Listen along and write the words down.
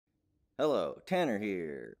Hello, Tanner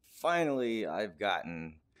here. Finally, I've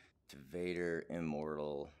gotten to Vader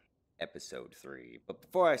Immortal Episode 3. But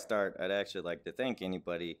before I start, I'd actually like to thank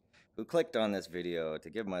anybody who clicked on this video to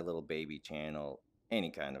give my little baby channel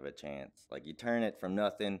any kind of a chance. Like, you turn it from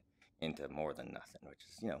nothing into more than nothing, which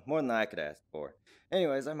is, more than I could ask for.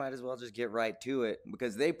 Anyways, I might as well just get right to it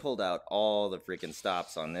because they pulled out all the freaking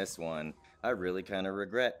stops on this one. I really kind of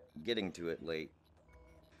regret getting to it late.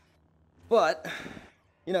 But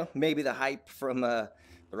maybe the hype from the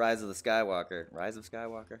Rise of the Skywalker, Rise of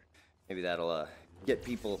Skywalker, maybe that'll get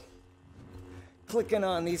people clicking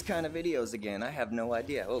on these kind of videos again. I have no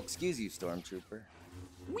idea. Oh, excuse you, Stormtrooper.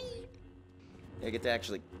 Whee! I get to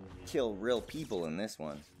actually kill real people in this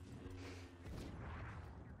one.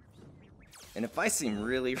 And if I seem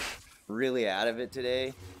really, really out of it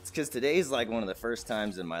today, it's because today's like one of the first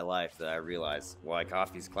times in my life that I realize why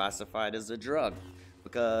coffee's classified as a drug.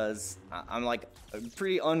 Because I'm like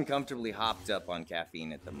pretty uncomfortably hopped up on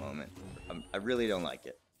caffeine at the moment. I really don't like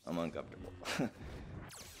it. I'm uncomfortable.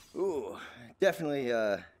 Ooh, definitely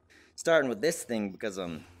starting with this thing because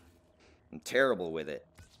I'm terrible with it.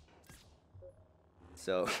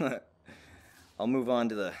 So I'll move on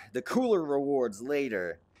to the cooler rewards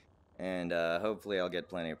later, and hopefully I'll get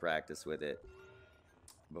plenty of practice with it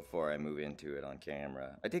before I move into it on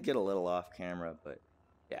camera. I did get a little off camera, but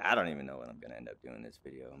yeah, I don't even know what I'm gonna end up doing this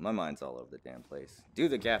video. My mind's all over the damn place. Do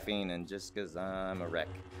the caffeine, and just because I'm a wreck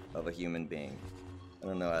of a human being, I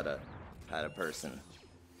don't know how to person.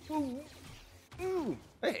 Ooh, ooh,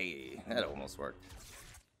 hey, that almost worked.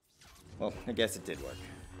 Well, I guess it did work.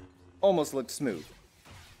 Almost looked smooth.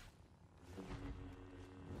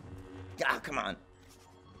 Ah, come on.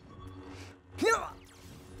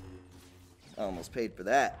 I almost paid for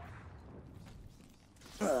that.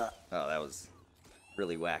 Oh, that was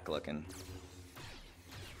really whack looking.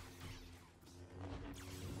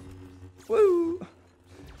 Woo!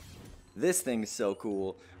 This thing's so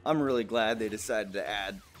cool. I'm really glad they decided to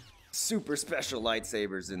add super special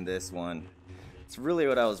lightsabers in this one. It's really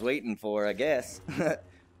what I was waiting for, I guess.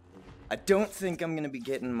 I don't think I'm gonna be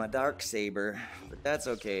getting my dark saber, but that's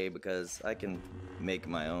okay because I can make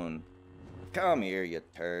my own. Come here, you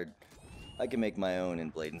turd. I can make my own in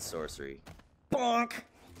Blade and Sorcery. Bonk!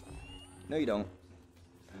 No, you don't.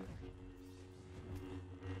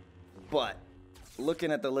 But,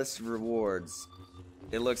 looking at the list of rewards,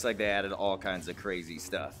 it looks like they added all kinds of crazy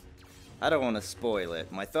stuff. I don't want to spoil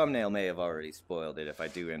it. My thumbnail may have already spoiled it if I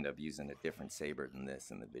do end up using a different saber than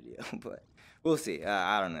this in the video, but we'll see.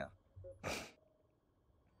 I don't know.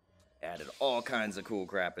 Added all kinds of cool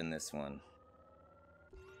crap in this one.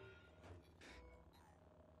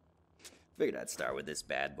 Figured I'd start with this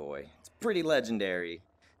bad boy. It's pretty legendary,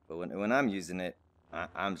 but when I'm using it,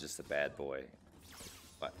 I'm just a bad boy.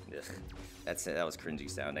 But that's it. That was cringy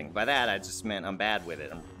sounding. By that, I just meant I'm bad with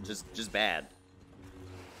it. I'm just bad.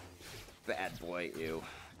 Bad boy, ew.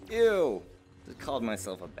 Ew! Just called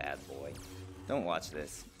myself a bad boy. Don't watch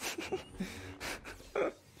this.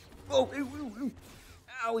 Oh, ew, ew, ew.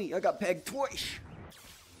 Owie, I got pegged twice.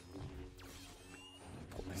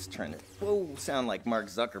 Let's turn it. Whoa, sound like Mark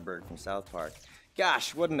Zuckerberg from South Park.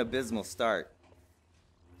 Gosh, what an abysmal start.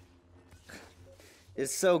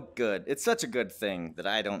 It's so good. It's such a good thing that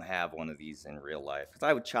I don't have one of these in real life. Because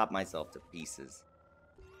I would chop myself to pieces.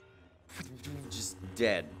 Just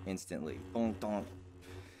dead instantly. Bonk, donk.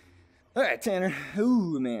 Alright, Tanner.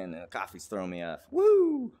 Ooh, man. Coffee's throwing me off.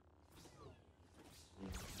 Woo!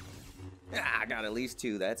 Ah, I got at least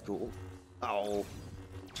 2. That's cool. Oh.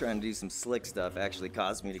 Trying to do some slick stuff actually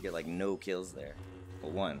caused me to get like no kills there.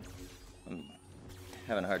 Well, 1. I'm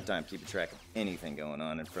having a hard time keeping track of anything going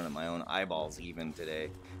on in front of my own eyeballs even today.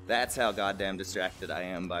 That's how goddamn distracted I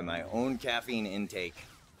am by my own caffeine intake.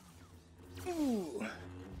 Ooh.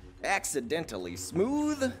 Accidentally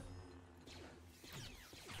smooth.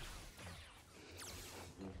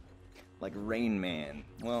 Like Rain Man.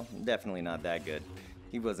 Well, definitely not that good.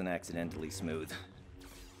 He wasn't accidentally smooth.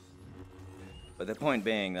 But the point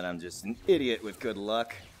being that I'm just an idiot with good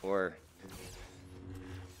luck, or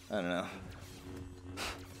I don't know.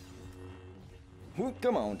 Whoop,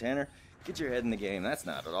 come on, Tanner. Get your head in the game. That's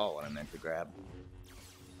not at all what I meant to grab.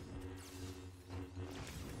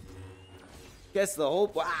 Guess the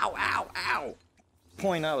whole ow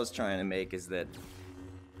point I was trying to make is that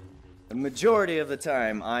the majority of the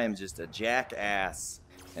time I am just a jackass,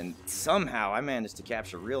 and somehow I managed to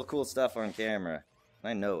capture real cool stuff on camera.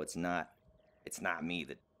 I know it's not me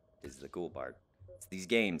that is the cool part. It's these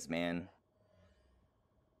games, man.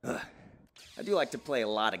 Ugh. I do like to play a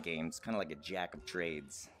lot of games, kind of like a jack of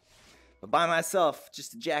trades. But by myself,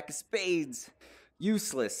 just a jack of spades.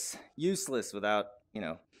 Useless. Useless without,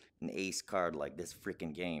 an ace card like this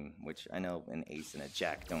freaking game, which I know an ace and a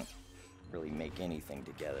jack don't really make anything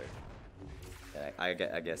together. I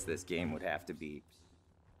guess this game would have to be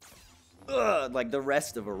like the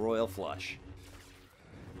rest of a royal flush.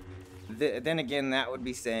 Then again, that would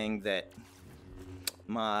be saying that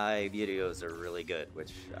my videos are really good,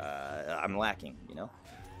 which I'm lacking, you know?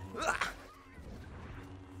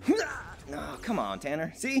 Oh, come on,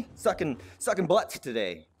 Tanner. See? Sucking butts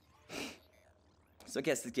today. So I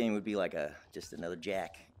guess this game would be like just another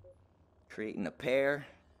jack. Creating a pair.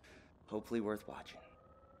 Hopefully worth watching.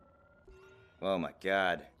 Oh my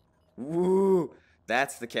god. Woo!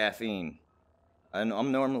 That's the caffeine.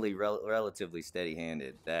 I'm normally relatively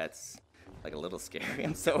steady-handed. That's like a little scary.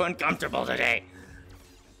 I'm so uncomfortable today.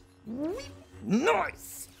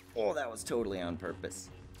 Nice! Oh, that was totally on purpose.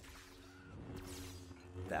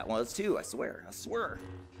 That was too, I swear. I swear.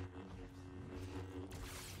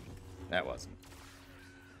 That wasn't.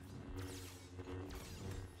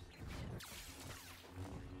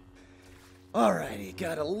 Alrighty,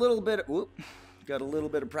 got a little bit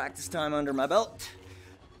of practice time under my belt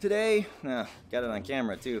today. Got it on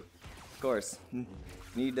camera too, of course.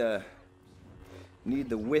 Need the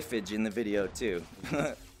whiffage in the video too,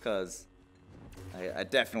 cause I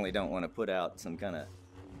definitely don't want to put out some kind of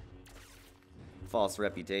false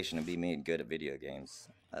reputation of being made good at video games.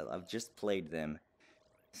 I've just played them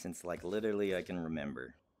since like literally I can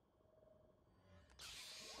remember.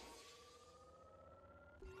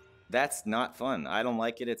 That's not fun. I don't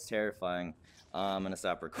like it. It's terrifying. I'm gonna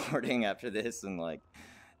stop recording after this and like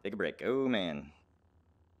take a break. Oh man.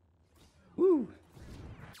 Woo.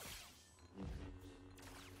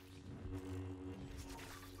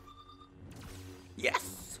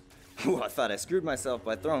 Yes. Ooh, I thought I screwed myself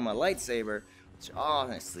by throwing my lightsaber, which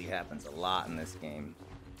honestly happens a lot in this game.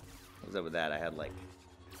 What was up with that? I had like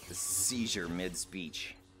a seizure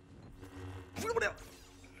mid-speech.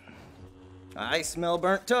 I smell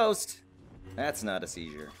burnt toast. That's not a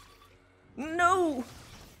seizure. No!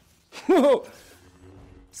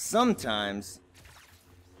 Sometimes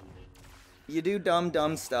you do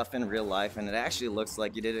dumb stuff in real life and it actually looks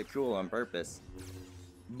like you did it cool on purpose.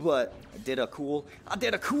 But I did a cool.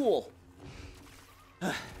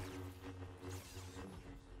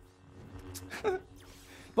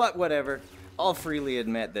 But whatever. I'll freely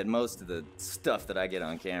admit that most of the stuff that I get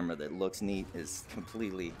on camera that looks neat is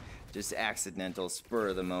completely just accidental, spur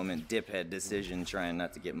of the moment, diphead decision trying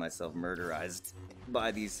not to get myself murderized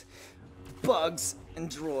by these bugs and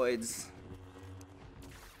droids.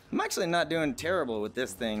 I'm actually not doing terrible with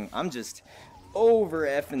this thing. I'm just over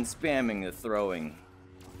effing spamming the throwing.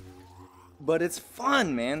 But it's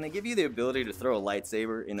fun, man. They give you the ability to throw a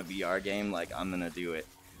lightsaber in a VR game. Like, I'm gonna do it.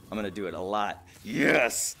 I'm gonna do it a lot.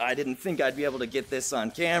 Yes! I didn't think I'd be able to get this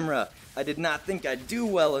on camera. I did not think I'd do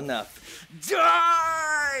well enough.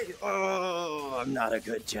 Die! Oh, I'm not a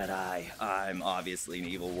good Jedi. I'm obviously an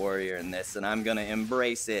evil warrior in this, and I'm gonna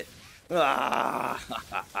embrace it. Ah!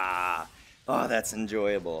 Oh, that's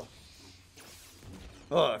enjoyable.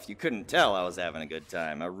 Oh, if you couldn't tell, I was having a good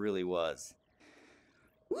time. I really was.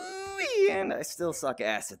 Woo-wee, and I still suck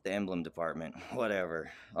ass at the emblem department.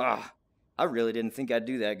 Whatever. Ah. I really didn't think I'd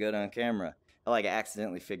do that good on camera. I like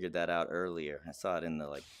accidentally figured that out earlier. I saw it in the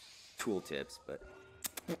like tooltips, but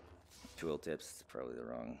tooltips is probably the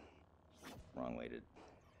wrong way to,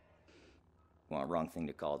 well, wrong thing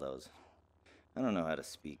to call those. I don't know how to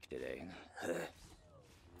speak today.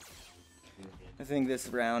 I think this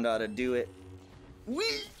round ought to do it.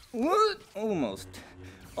 Whee! What?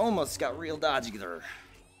 Almost got real dodgy there.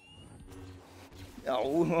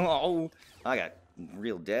 Oh, I got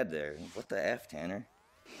real dead there. What the F, Tanner?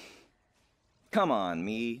 Come on,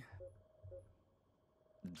 me.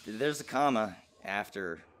 There's a comma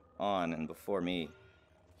after on and before me.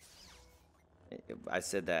 I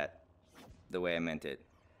said that the way I meant it.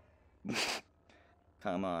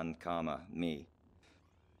 Come on, comma, me.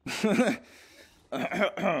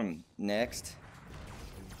 Next.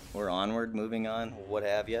 Or onward, moving on, what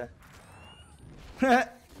have ya.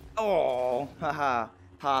 Oh, haha,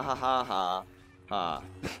 ha ha ha ha. Ha.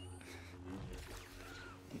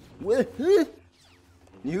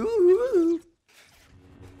 You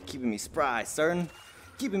keeping me spry, certain.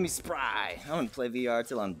 Keeping me spry. I'm gonna play VR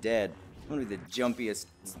till I'm dead. I'm gonna be the jumpiest,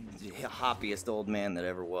 hoppiest old man that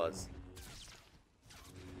ever was.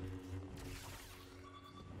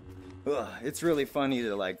 Ugh, it's really funny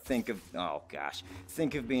to like think of, oh gosh,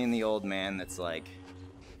 think of being the old man that's like,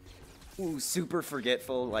 ooh, super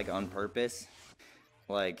forgetful, like on purpose.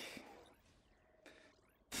 Like,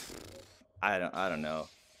 I don't know,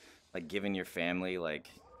 like giving your family like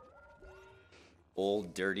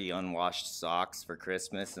old, dirty, unwashed socks for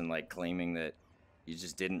Christmas and like claiming that you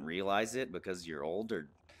just didn't realize it because you're old or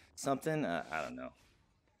something. I don't know.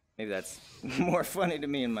 Maybe that's more funny to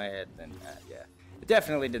me in my head than yeah. It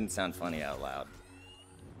definitely didn't sound funny out loud.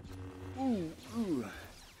 Ooh.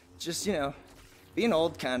 Just, you know, being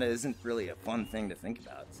old kind of isn't really a fun thing to think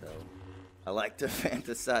about, so I like to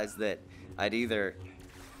fantasize that I'd either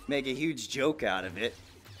make a huge joke out of it,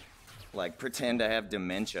 like pretend I have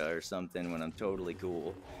dementia or something when I'm totally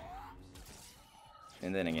cool.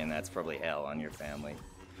 And then again, that's probably hell on your family.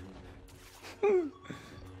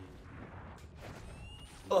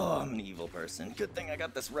 Oh, I'm an evil person. Good thing I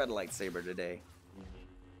got this red lightsaber today.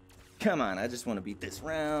 Come on, I just want to beat this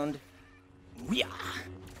round. Yeah.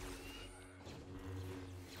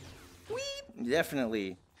 Whee!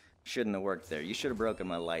 Definitely shouldn't have worked there. You should have broken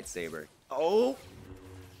my lightsaber. Oh!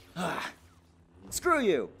 Ah. Screw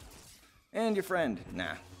you! And your friend.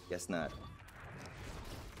 Nah, guess not.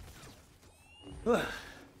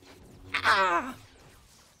 Ah!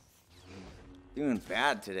 Doing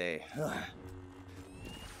bad today.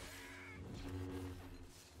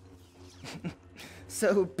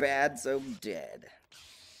 So bad, so dead.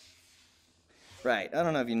 Right, I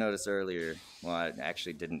don't know if you noticed earlier. Well, I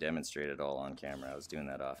actually didn't demonstrate it all on camera. I was doing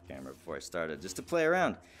that off camera before I started, just to play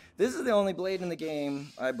around. This is the only blade in the game,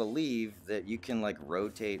 I believe, that you can, like,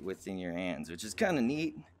 rotate within your hands, which is kind of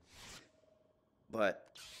neat. But,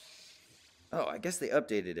 oh, I guess they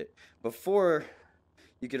updated it. Before,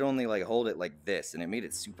 you could only, like, hold it like this, and it made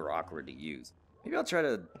it super awkward to use. Maybe I'll try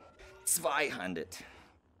to Zweihand it.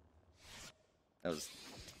 That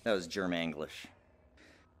was German-English.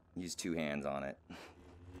 Use two hands on it.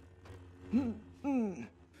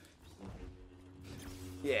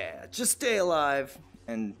 Yeah, just stay alive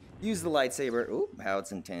and use the lightsaber. Ooh, how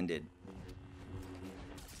it's intended.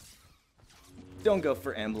 Don't go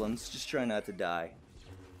for emblems. Just try not to die.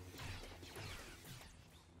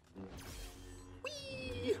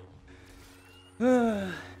 Whee!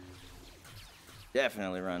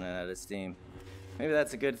 Definitely running out of steam. Maybe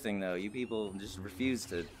that's a good thing, though. You people just refuse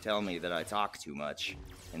to tell me that I talk too much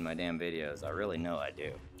in my damn videos. I really know I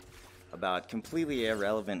do. About completely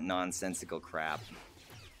irrelevant, nonsensical crap.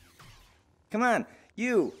 Come on,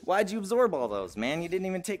 you! Why'd you absorb all those, man? You didn't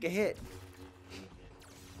even take a hit.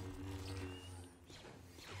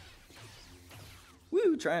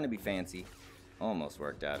 Woo, trying to be fancy. Almost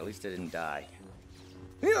worked out. At least I didn't die.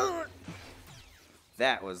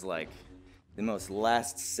 That was like the most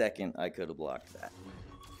last second I could have blocked that.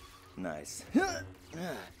 Nice.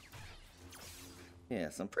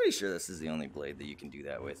 Yes, I'm pretty sure this is the only blade that you can do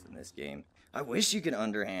that with in this game. I wish you could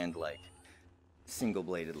underhand, like,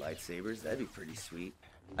 single-bladed lightsabers. That'd be pretty sweet.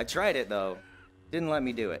 I tried it, though. Didn't let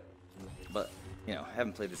me do it. But, you know, I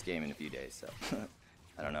haven't played this game in a few days, so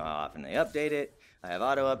I don't know how often they update it. I have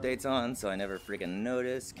auto updates on, so I never freaking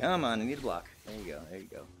notice. Come on, I need a block. There you go, there you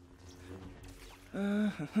go.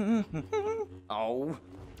 Oh.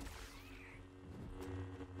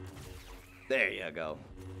 There you go.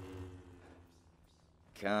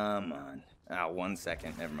 Come on. Ah, 1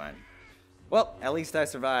 second. Never mind. Well, at least I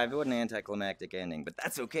survived. It wasn't an anticlimactic ending, but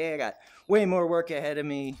that's okay. I got way more work ahead of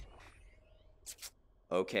me.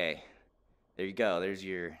 Okay. There you go. There's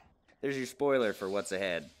your spoiler for what's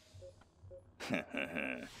ahead.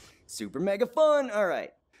 Super mega fun. All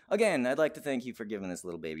right. Again, I'd like to thank you for giving this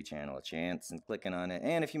little baby channel a chance and clicking on it.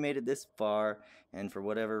 And if you made it this far and for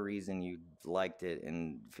whatever reason you liked it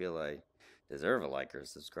and feel I deserve a like or a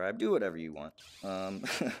subscribe, do whatever you want.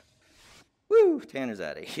 Woo, Tanner's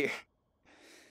out of here.